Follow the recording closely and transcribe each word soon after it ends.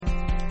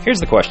Here's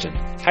the question.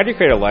 How do you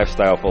create a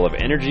lifestyle full of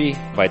energy,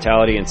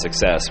 vitality, and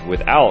success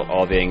without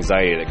all the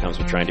anxiety that comes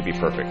with trying to be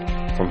perfect?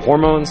 From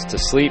hormones to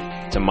sleep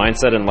to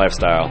mindset and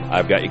lifestyle,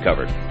 I've got you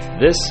covered.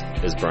 This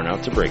is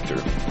Burnout to Breakthrough.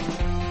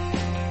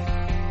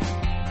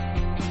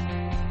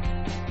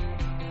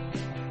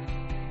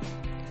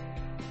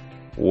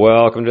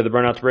 Welcome to the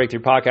Burnout to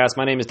Breakthrough podcast.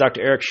 My name is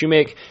Dr. Eric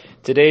Shoemake.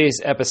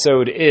 Today's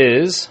episode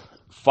is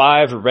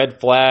 5 red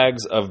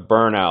flags of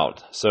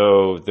burnout.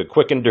 So the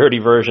quick and dirty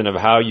version of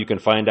how you can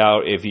find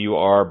out if you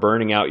are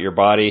burning out your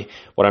body.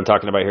 What I'm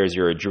talking about here is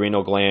your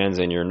adrenal glands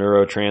and your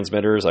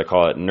neurotransmitters. I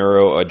call it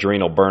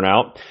neuroadrenal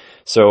burnout.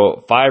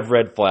 So 5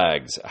 red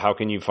flags. How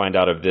can you find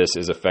out if this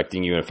is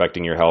affecting you and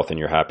affecting your health and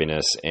your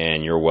happiness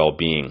and your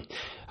well-being?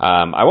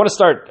 I want to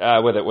start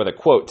with a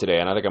quote today,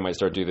 and I think I might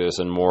start doing this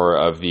in more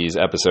of these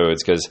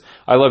episodes because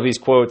I love these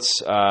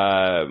quotes.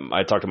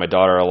 I talk to my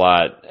daughter a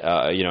lot,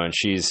 and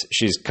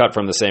she's cut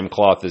from the same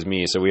cloth as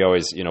me, so we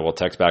always, we'll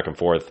text back and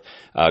forth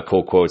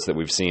cool quotes that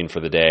we've seen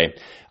for the day.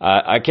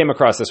 I came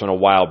across this one a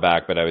while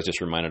back, but I was just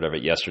reminded of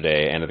it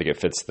yesterday, and I think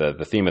it fits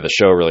the theme of the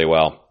show really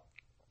well.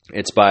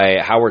 It's by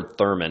Howard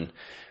Thurman,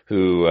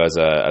 who is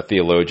a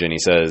theologian. He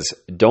says,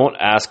 don't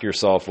ask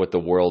yourself what the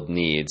world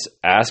needs.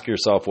 Ask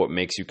yourself what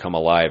makes you come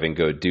alive and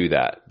go do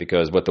that,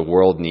 because what the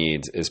world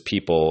needs is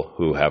people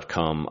who have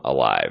come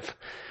alive.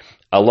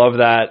 I love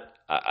that.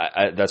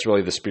 That's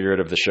really the spirit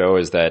of the show,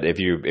 is that if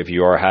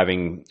you are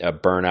having a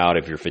burnout,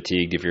 if you're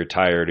fatigued, if you're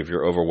tired, if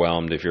you're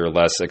overwhelmed, if you're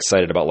less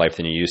excited about life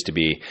than you used to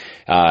be,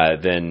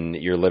 then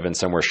you're living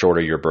somewhere short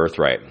of your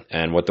birthright.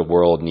 And what the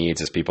world needs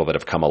is people that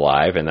have come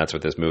alive. And that's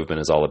what this movement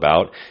is all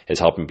about, is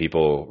helping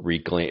people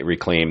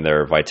reclaim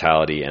their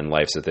vitality and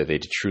life so that they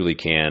truly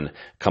can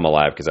come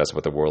alive, because that's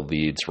what the world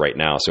needs right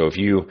now. So if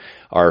you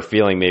are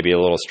feeling maybe a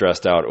little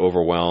stressed out,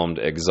 overwhelmed,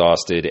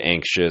 exhausted,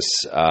 anxious,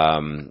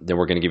 then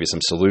we're going to give you some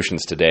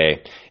solutions today.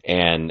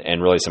 And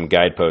really some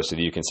guideposts so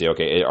that you can see,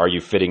 okay, are you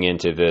fitting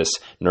into this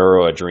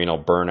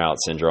neuroadrenal burnout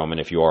syndrome?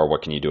 And if you are,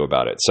 what can you do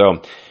about it?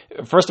 So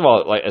first of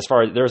all,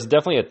 there's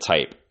definitely a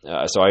type.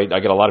 So I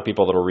get a lot of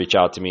people that will reach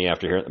out to me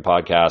after hearing the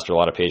podcast, or a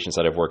lot of patients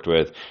that I've worked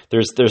with.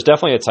 There's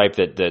definitely a type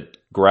that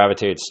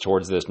gravitates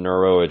towards this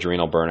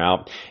neuroadrenal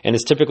burnout. And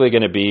it's typically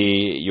going to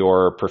be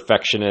your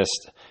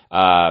perfectionist,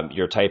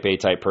 your type A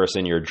type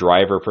person, your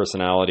driver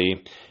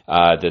personality,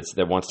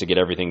 that wants to get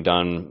everything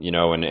done,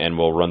 and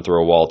will run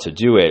through a wall to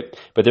do it.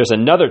 But there's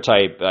another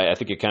type, I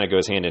think it kind of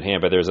goes hand in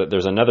hand, but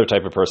there's another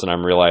type of person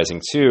I'm realizing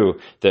too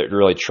that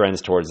really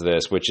trends towards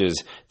this, which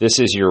is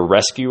your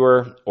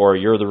rescuer, or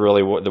you're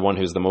the one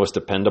who's the most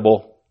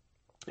dependable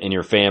in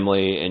your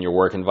family and your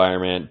work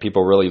environment.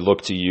 People really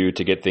look to you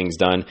to get things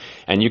done,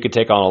 and you could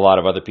take on a lot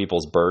of other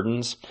people's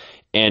burdens.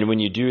 And when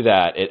you do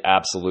that, it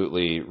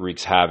absolutely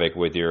wreaks havoc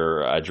with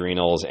your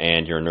adrenals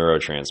and your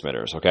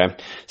neurotransmitters. Okay.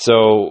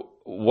 So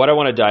what I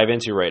want to dive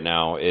into right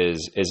now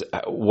is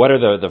what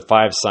are the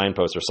 5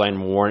 signposts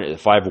or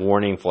 5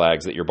 warning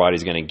flags that your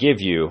body's going to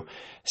give you,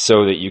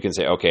 so that you can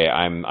say, okay,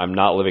 I'm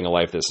not living a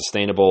life that's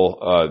sustainable.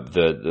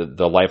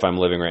 The life I'm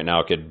living right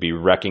now could be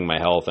wrecking my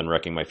health and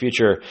wrecking my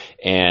future.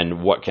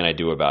 And what can I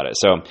do about it?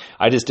 So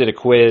I just did a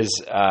quiz.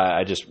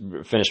 I just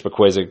finished a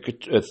quiz,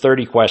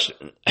 30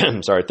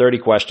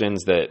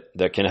 questions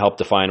that can help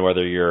define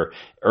whether you're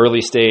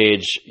early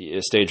stage,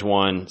 stage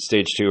 1,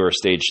 stage 2, or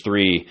stage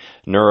 3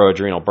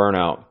 neuroadrenal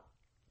burnout.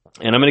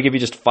 And I'm going to give you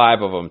just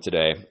 5 of them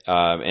today,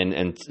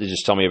 and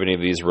just tell me if any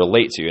of these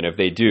relate to you. And if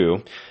they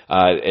do,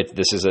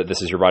 this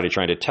is your body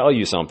trying to tell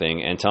you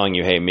something and telling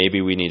you, hey,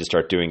 maybe we need to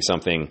start doing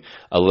something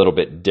a little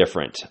bit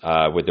different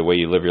with the way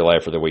you live your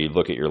life, or the way you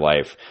look at your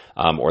life,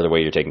 or the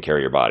way you're taking care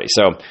of your body.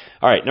 So,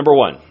 all right, number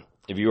 1,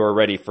 if you are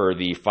ready for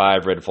the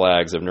 5 red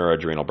flags of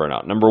neuroadrenal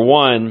burnout. Number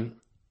 1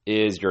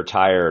 is you're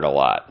tired a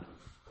lot.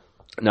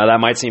 Now, that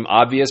might seem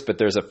obvious, but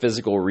there's a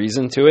physical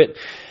reason to it.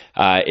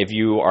 If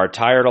you are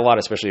tired a lot,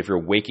 especially if you're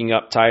waking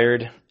up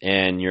tired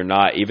and you're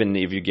not, even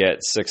if you get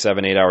 6,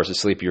 7, 8 hours of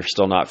sleep, you're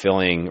still not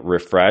feeling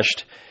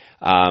refreshed.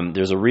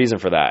 There's a reason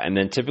for that. And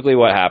then typically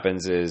what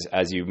happens is,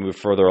 as you move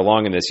further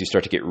along in this, you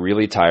start to get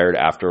really tired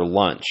after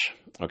lunch.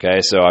 Okay.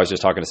 So I was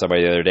just talking to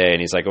somebody the other day,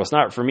 and he's like, well,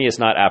 it's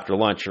not after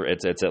lunch.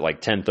 It's at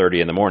like 10:30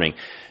 in the morning.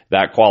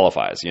 That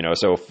qualifies,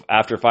 So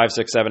after 5,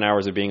 6, 7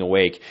 hours of being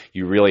awake,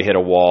 you really hit a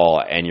wall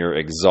and you're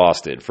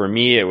exhausted. For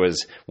me, it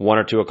was 1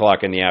 or 2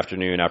 o'clock in the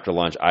afternoon after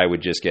lunch. I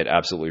would just get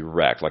absolutely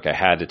wrecked. Like I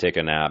had to take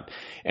a nap.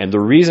 And the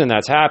reason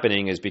that's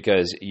happening is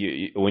because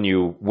when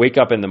you wake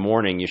up in the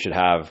morning, you should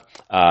have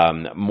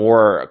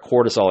more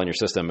cortisol in your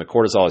system. And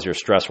cortisol is your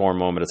stress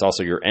hormone, but it's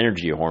also your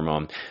energy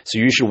hormone. So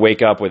you should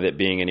wake up with it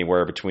being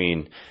anywhere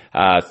between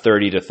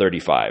 30 to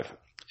 35.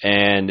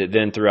 And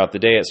then throughout the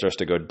day, it starts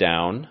to go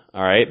down,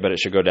 all right? But it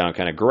should go down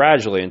kind of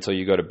gradually until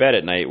you go to bed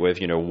at night with,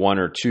 1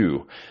 or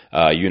 2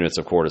 units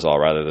of cortisol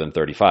rather than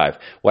 35.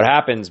 What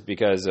happens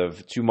because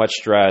of too much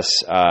stress,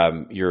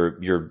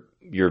 your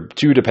you're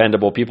too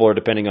dependable. People are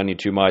depending on you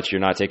too much.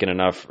 You're not taking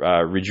enough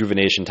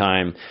rejuvenation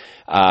time.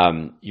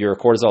 Your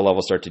cortisol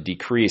levels start to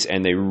decrease,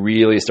 and they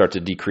really start to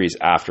decrease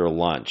after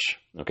lunch.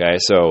 Okay,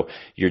 so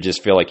you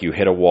just feel like you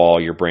hit a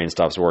wall, your brain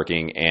stops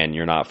working, and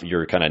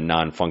you're kind of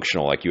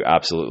non-functional, like you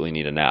absolutely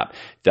need a nap.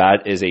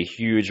 That is a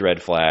huge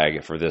red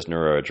flag for this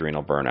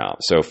neuroadrenal burnout.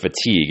 So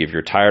fatigue, if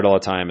you're tired all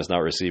the time, it's not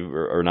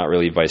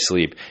relieved by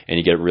sleep, and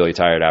you get really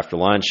tired after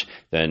lunch,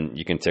 then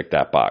you can tick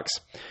that box.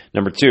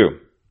 Number 2,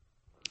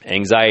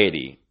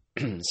 anxiety.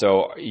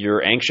 So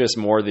you're anxious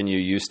more than you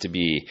used to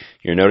be.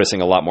 You're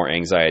noticing a lot more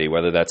anxiety,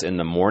 whether that's in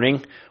the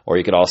morning, or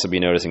you could also be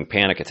noticing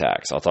panic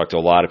attacks. I'll talk to a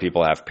lot of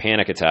people who have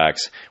panic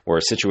attacks where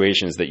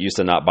situations that used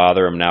to not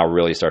bother them now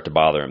really start to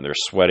bother them. They're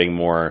sweating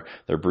more,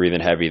 they're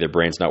breathing heavy, their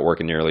brain's not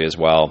working nearly as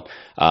well.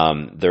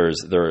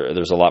 There's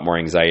a lot more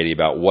anxiety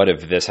about what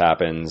if this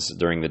happens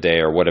during the day,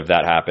 or what if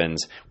that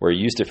happens, where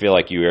you used to feel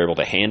like you were able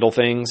to handle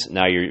things.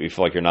 Now you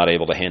feel like you're not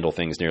able to handle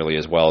things nearly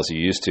as well as you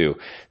used to.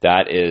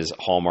 That is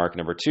hallmark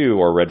number 2,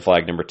 or red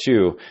flag number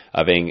 2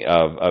 of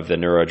the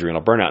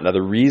neuroadrenal burnout. Now,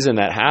 the reason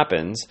that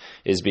happens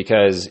is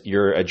because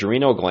your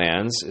adrenal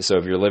glands, so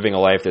if you're living a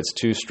life that's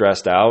too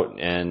stressed out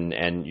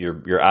and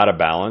you're out of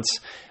balance,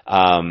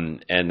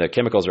 and the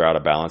chemicals are out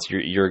of balance,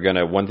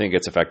 one thing that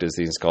gets affected is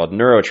these called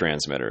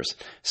neurotransmitters.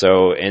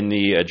 So in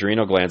the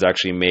adrenal glands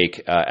actually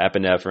make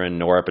epinephrine,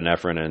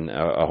 norepinephrine, and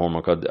a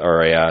hormone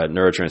a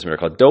neurotransmitter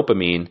called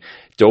dopamine.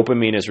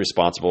 Dopamine is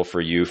responsible for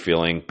you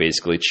feeling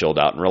basically chilled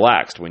out and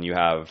relaxed. When you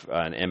have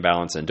an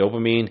imbalance in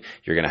dopamine,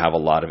 you're going to have a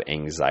lot of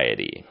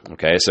anxiety.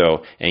 Okay,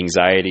 so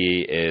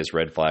anxiety is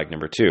red flag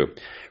number 2.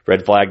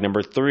 Red flag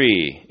number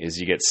 3 is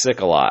you get sick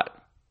a lot.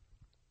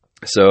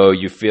 So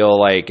you feel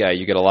like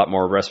you get a lot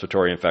more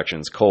respiratory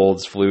infections,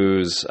 colds,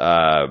 flus,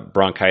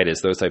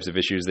 bronchitis, those types of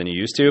issues than you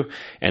used to,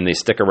 and they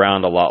stick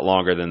around a lot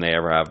longer than they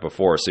ever have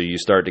before. So you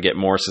start to get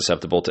more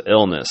susceptible to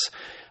illness.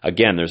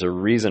 Again, there's a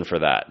reason for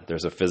that.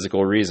 There's a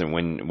physical reason.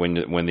 When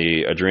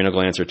the adrenal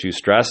glands are too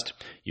stressed,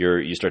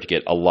 you start to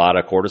get a lot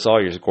of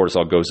cortisol. Your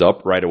cortisol goes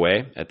up right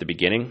away at the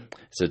beginning.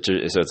 So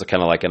it's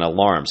kind of like an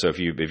alarm. So if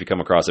you come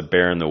across a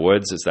bear in the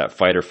woods, it's that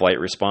fight or flight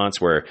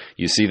response where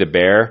you see the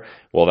bear.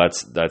 Well,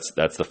 that's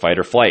the fight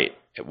or flight.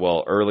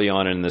 Well, early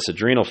on in this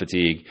adrenal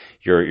fatigue,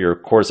 your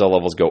cortisol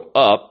levels go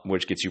up,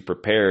 which gets you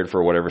prepared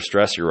for whatever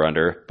stress you're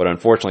under. But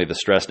unfortunately, the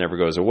stress never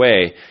goes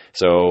away.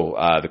 So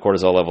the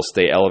cortisol levels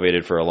stay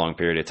elevated for a long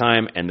period of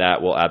time, and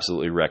that will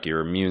absolutely wreck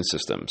your immune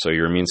system. So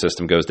your immune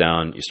system goes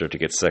down, you start to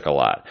get sick a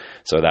lot.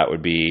 So that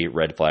would be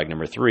red flag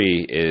number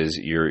 3 is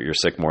you're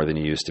sick more than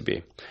you used to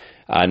be.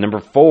 Number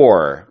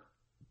 4.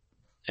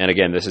 And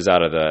again, this is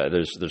out of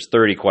there's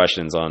 30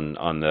 questions on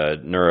the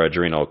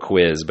neuroadrenal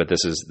quiz, but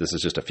this is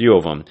just a few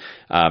of them.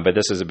 But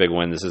this is a big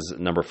one. This is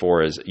number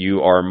 4 is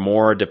you are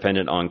more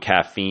dependent on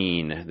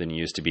caffeine than you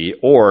used to be,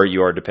 or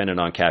you are dependent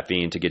on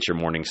caffeine to get your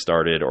morning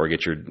started or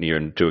get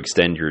to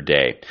extend your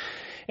day.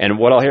 And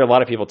what I'll hear a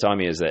lot of people tell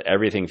me is that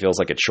everything feels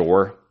like a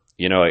chore.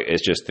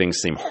 It's just things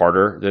seem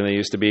harder than they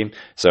used to be.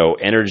 So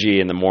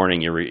energy in the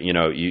morning,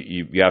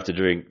 you have to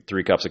drink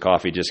 3 cups of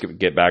coffee just to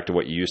get back to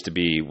what you used to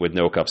be with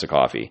no cups of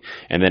coffee.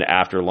 And then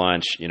after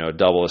lunch,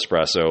 double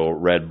espresso,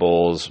 Red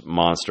Bulls,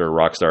 Monster,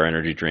 Rockstar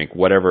energy drink,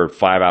 whatever,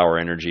 5-hour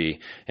energy,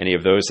 any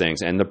of those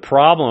things. And the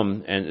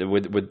problem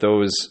with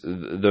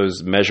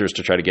those measures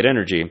to try to get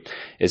energy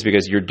is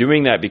because you're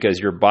doing that because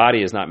your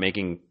body is not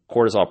making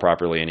cortisol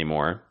properly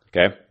anymore.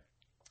 Okay.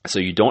 So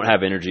you don't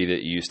have energy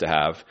that you used to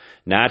have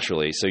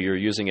naturally. So you're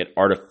using it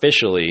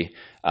artificially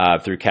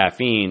through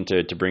caffeine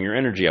to bring your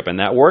energy up. And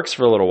that works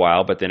for a little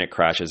while, but then it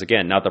crashes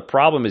again. Now, the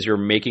problem is you're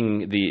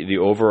making the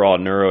overall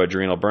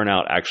neuroadrenal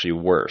burnout actually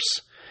worse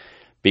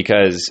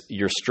because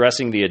you're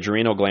stressing the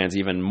adrenal glands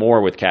even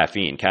more with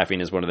caffeine.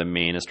 Caffeine is one of the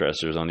main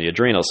stressors on the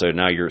adrenal. So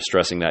now you're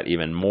stressing that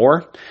even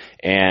more.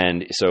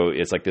 And so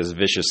it's like this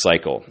vicious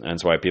cycle. And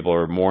that's why people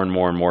are more and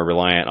more and more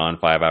reliant on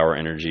 5-hour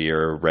energy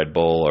or Red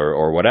Bull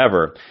or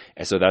whatever.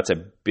 And so that's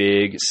a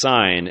big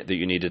sign that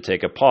you need to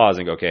take a pause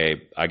and go,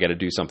 okay, I got to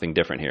do something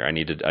different here. I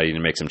need to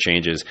make some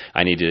changes.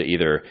 I need to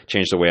either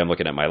change the way I'm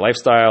looking at my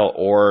lifestyle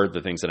or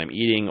the things that I'm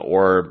eating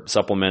or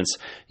supplements,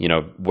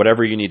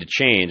 whatever you need to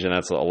change. And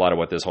that's a lot of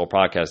what this whole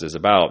podcast is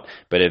about.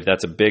 But if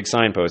that's a big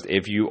signpost,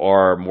 if you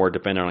are more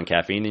dependent on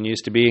caffeine than you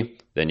used to be,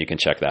 then you can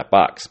check that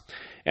box.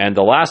 And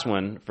the last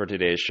one for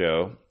today's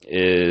show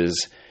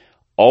is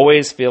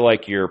always feel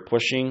like you're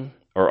pushing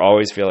or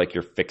always feel like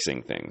you're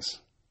fixing things.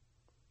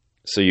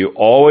 So you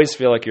always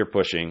feel like you're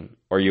pushing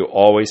or you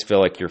always feel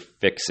like you're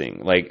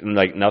fixing. Like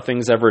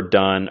nothing's ever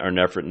done or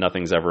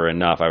nothing's ever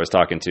enough. I was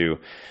talking to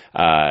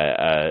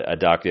a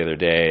doc the other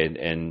day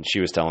and she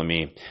was telling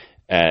me,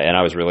 and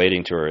I was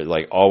relating to her,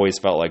 like always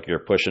felt like you're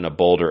pushing a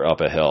boulder up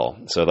a hill.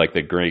 So like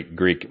the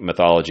Greek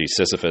mythology,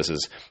 Sisyphus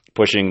is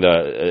pushing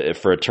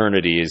for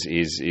eternity.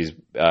 He's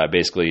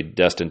basically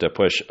destined to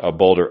push a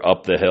boulder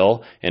up the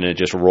hill and it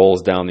just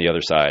rolls down the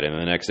other side. And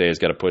the next day he's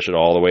got to push it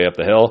all the way up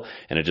the hill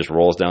and it just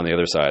rolls down the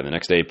other side. The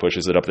next day he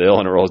pushes it up the hill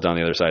and it rolls down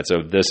the other side.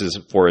 So this is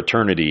for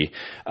eternity,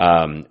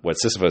 what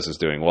Sisyphus is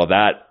doing. Well,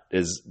 that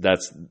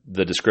that's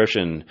the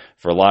description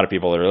for a lot of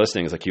people that are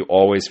listening. Is like you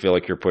always feel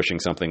like you're pushing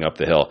something up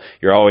the hill.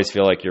 You always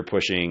feel like you're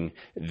pushing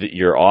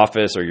your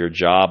office or your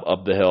job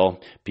up the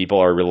hill.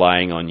 People are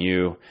relying on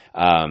you,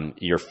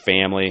 your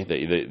family,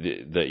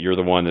 that you're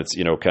the one that's,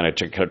 kind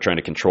of trying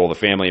to control the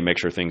family and make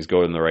sure things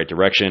go in the right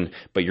direction,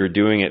 but you're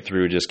doing it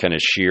through just kind of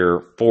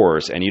sheer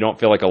force, and you don't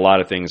feel like a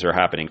lot of things are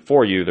happening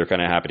for you. They're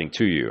kind of happening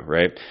to you,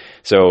 right?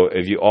 So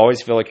if you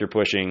always feel like you're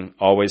pushing,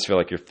 always feel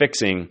like you're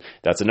fixing,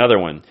 that's another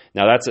one.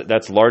 Now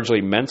that's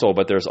largely mental,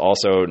 but there's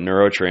also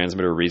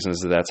neurotransmitter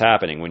reasons that's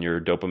happening. When your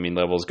dopamine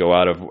levels go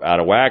out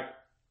of whack,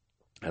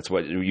 that's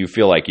what you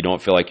feel like. You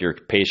don't feel like you're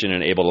patient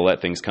and able to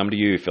let things come to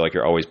you. You feel like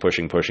you're always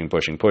pushing.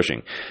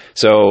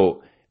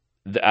 So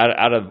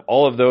out of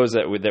all of those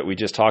that we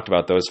just talked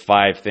about, those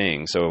 5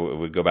 things, so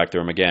we go back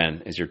through them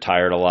again, is you're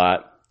tired a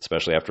lot,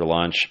 especially after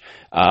lunch.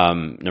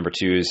 Number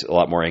 2 is a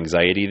lot more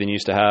anxiety than you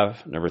used to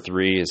have. Number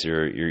 3 is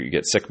you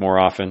get sick more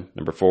often.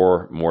 Number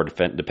 4, more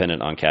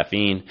dependent on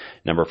caffeine.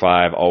 Number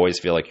 5, always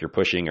feel like you're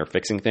pushing or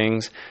fixing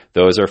things.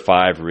 Those are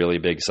 5 really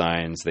big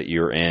signs that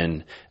you're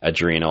in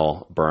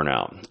adrenal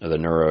burnout, or the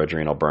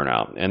neuroadrenal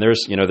burnout. And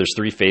there's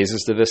 3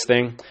 phases to this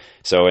thing.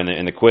 So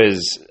in the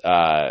quiz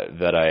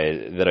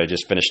that I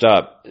just finished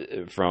up,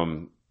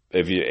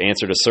 if you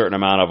answered a certain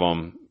amount of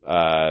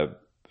them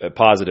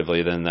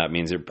positively, then that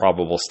means you're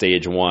probable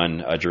stage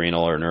 1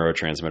 adrenal or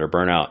neurotransmitter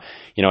burnout.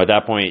 At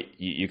that point,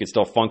 you can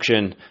still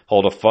function,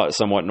 hold a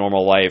somewhat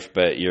normal life,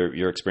 but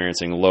you're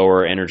experiencing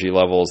lower energy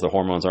levels. The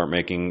hormones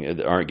aren't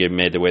getting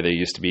made the way they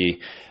used to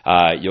be.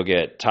 You'll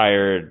get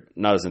tired,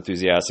 not as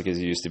enthusiastic as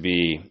you used to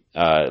be.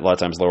 A lot of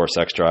times, lower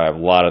sex drive. A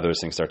lot of those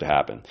things start to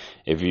happen.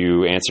 If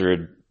you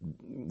answered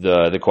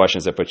the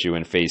questions that put you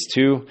in phase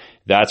 2,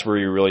 that's where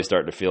you really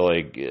start to feel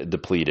like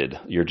depleted.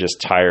 You're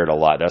just tired a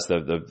lot. That's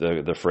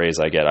the phrase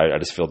I get. I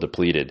just feel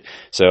depleted.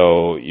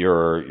 So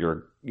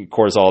your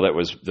cortisol that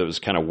was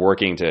kind of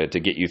working to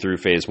get you through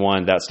phase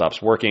 1, that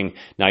stops working.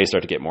 Now you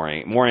start to get more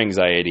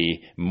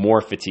anxiety, more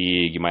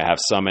fatigue. You might have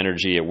some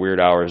energy at weird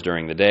hours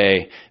during the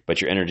day,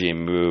 but your energy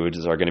and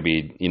moods are going to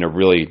be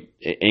really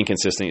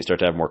inconsistent. You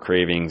start to have more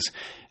cravings.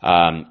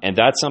 And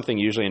that's something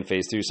usually in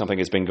phase 2, something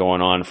that's been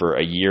going on for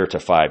a year to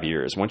 5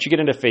 years. Once you get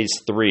into phase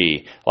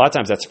 3, a lot of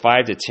times that's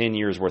 5 to 10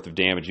 years worth of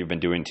damage you've been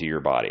doing to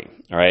your body.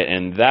 All right.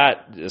 And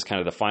that is kind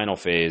of the final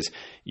phase.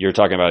 You're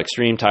talking about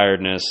extreme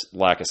tiredness,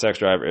 lack of sex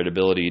drive,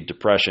 irritability,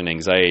 depression,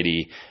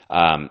 anxiety,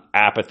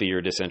 apathy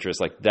or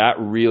disinterest. Like that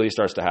really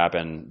starts to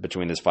happen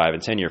between this 5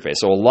 and 10 year phase.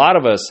 So a lot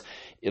of us,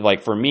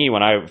 like for me,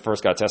 when I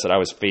first got tested, I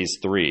was phase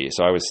 3.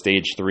 So I was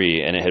stage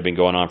 3, and it had been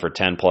going on for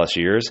 10 plus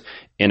years.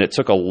 And it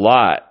took a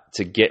lot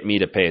to get me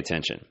to pay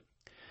attention.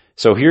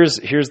 So here's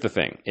the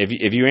thing.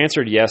 If you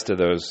answered yes to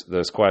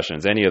those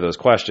questions, any of those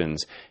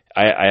questions,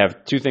 I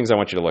have 2 things I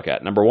want you to look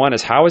at. Number 1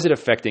 is, how is it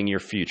affecting your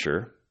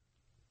future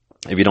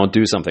if you don't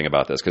do something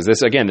about this? Because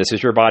this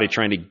is your body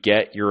trying to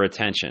get your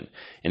attention.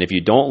 And if you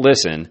don't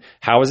listen,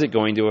 how is it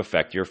going to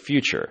affect your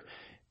future?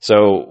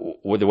 So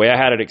the way I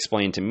had it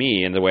explained to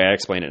me, and the way I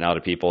explain it now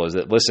to people, is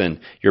that, listen,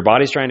 your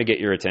body's trying to get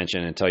your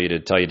attention and tell you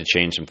to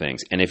change some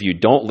things. And if you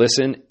don't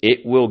listen, it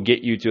will get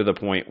you to the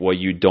point where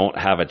you don't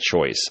have a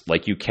choice.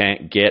 Like you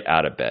can't get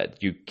out of bed.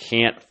 You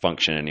can't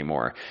function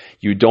anymore.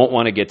 You don't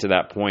want to get to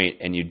that point,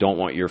 and you don't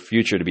want your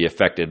future to be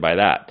affected by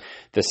that.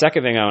 The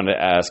second thing I want to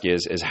ask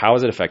is how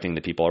is it affecting the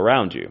people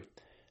around you?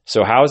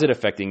 So how is it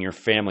affecting your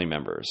family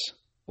members?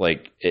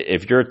 Like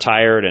if you're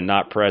tired and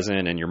not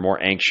present, and you're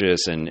more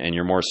anxious and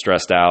you're more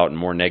stressed out and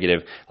more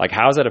negative, like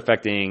how is that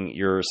affecting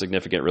your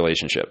significant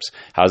relationships?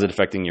 How is it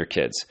affecting your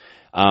kids?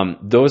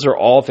 Those are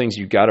all things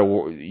you got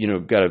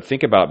to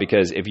think about,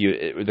 because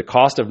the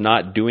cost of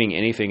not doing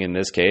anything in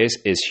this case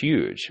is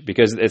huge,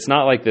 because it's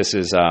not like this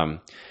is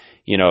a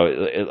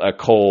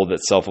cold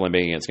that's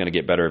self-limiting. It's going to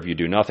get better if you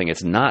do nothing.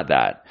 It's not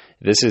that.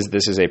 This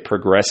is a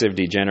progressive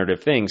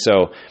degenerative thing.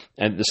 So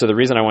the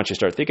reason I want you to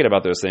start thinking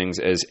about those things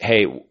is,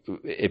 hey,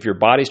 if your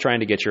body's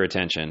trying to get your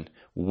attention,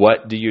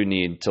 what do you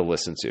need to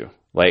listen to?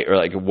 Like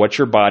what's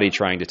your body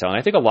trying to tell? And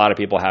I think a lot of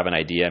people have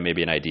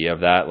maybe an idea of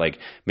that. Like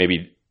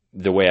maybe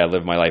the way I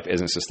live my life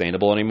isn't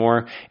sustainable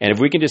anymore. And if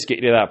we can just get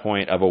to that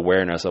point of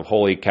awareness of,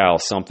 holy cow,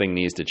 something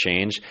needs to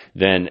change,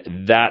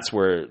 then that's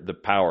where the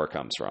power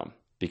comes from.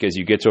 Because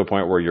you get to a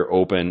point where you're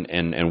open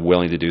and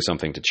willing to do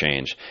something to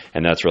change.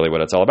 And that's really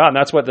what it's all about. And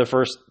that's what the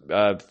first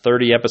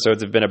 30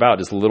 episodes have been about,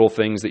 just little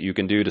things that you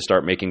can do to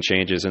start making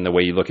changes in the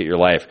way you look at your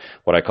life,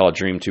 what I call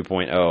Dream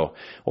 2.0,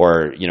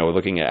 or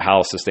looking at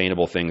how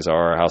sustainable things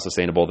are, how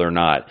sustainable they're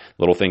not,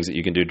 little things that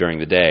you can do during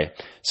the day.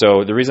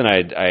 So the reason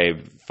I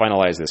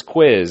finalized this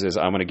quiz is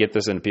I'm going to get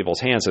this into people's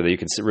hands so that you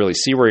can really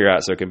see where you're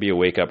at, so it can be a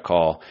wake-up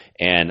call,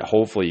 and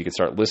hopefully you can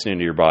start listening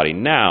to your body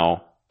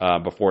now,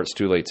 before it's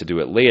too late to do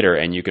it later,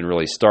 and you can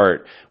really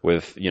start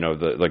with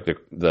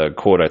the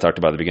quote I talked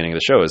about at the beginning of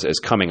the show is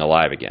coming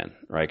alive again,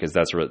 right? Because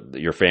that's what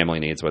your family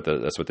needs,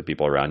 that's what the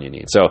people around you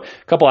need. So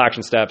a couple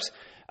action steps.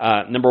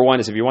 Number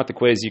 1 is, if you want the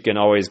quiz, you can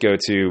always go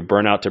to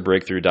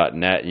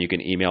burnout2breakthrough.net, and you can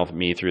email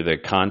me through the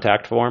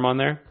contact form on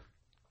there.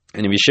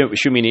 And if you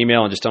shoot me an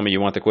email and just tell me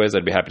you want the quiz,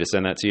 I'd be happy to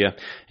send that to you.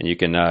 And you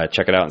can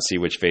check it out and see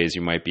which phase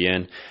you might be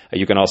in.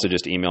 You can also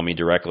just email me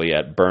directly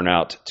at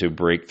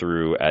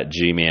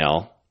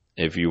burnout2breakthrough@gmail.com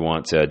if you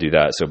want to do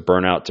that. So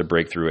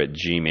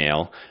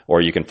burnout2breakthrough@gmail.com,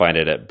 or you can find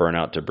it at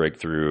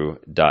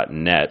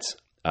burnout2breakthrough.net.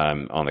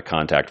 On the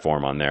contact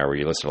form on there where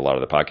you listed a lot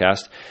of the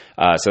podcast.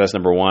 So that's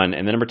number one.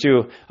 And then number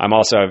two, I've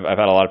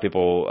had a lot of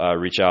people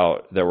reach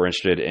out that were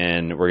interested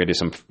in, we're going to do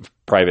some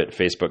private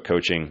Facebook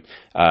coaching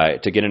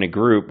to get in a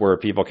group where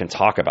people can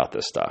talk about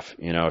this stuff,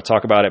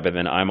 talk about it. But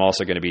then I'm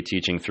also going to be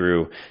teaching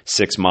through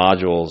 6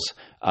 modules.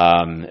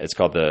 It's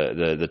called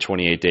the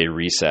 28-day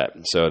reset.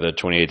 So the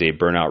 28-day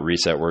burnout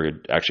reset, where we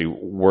actually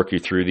work you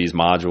through these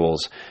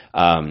modules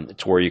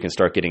to where you can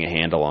start getting a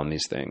handle on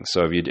these things.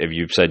 So if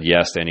you've said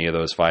yes to any of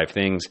those 5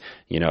 things,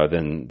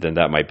 then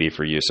that might be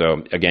for you.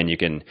 So again,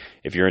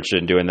 if you're interested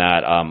in doing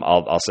that,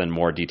 I'll send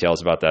more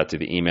details about that to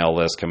the email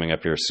list coming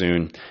up here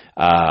soon.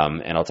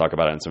 And I'll talk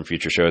about it in some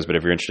future shows. But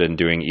if you're interested in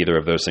doing either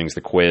of those things,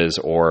 the quiz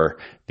or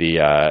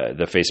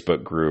the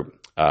Facebook group,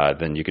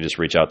 then you can just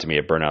reach out to me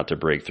at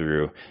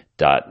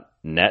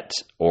burnout2breakthrough.net,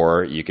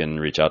 or you can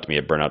reach out to me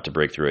at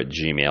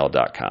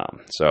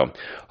burnout2breakthrough@gmail.com. So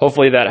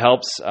hopefully that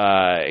helps.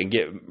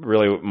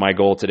 Really, my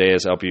goal today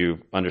is help you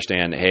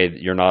understand, hey,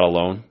 you're not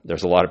alone.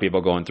 There's a lot of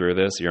people going through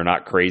this. You're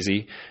not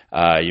crazy.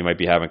 You might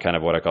be having kind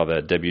of what I call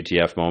the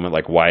WTF moment,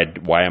 like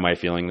why am I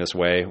feeling this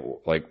way?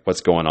 Like,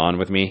 what's going on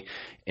with me?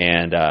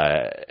 And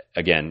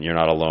again, you're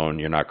not alone.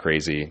 You're not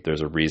crazy.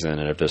 There's a reason.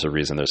 And if there's a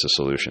reason, there's a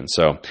solution.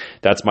 So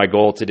that's my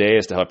goal today,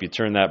 is to help you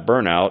turn that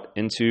burnout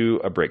into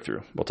a breakthrough.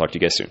 We'll talk to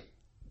you guys soon.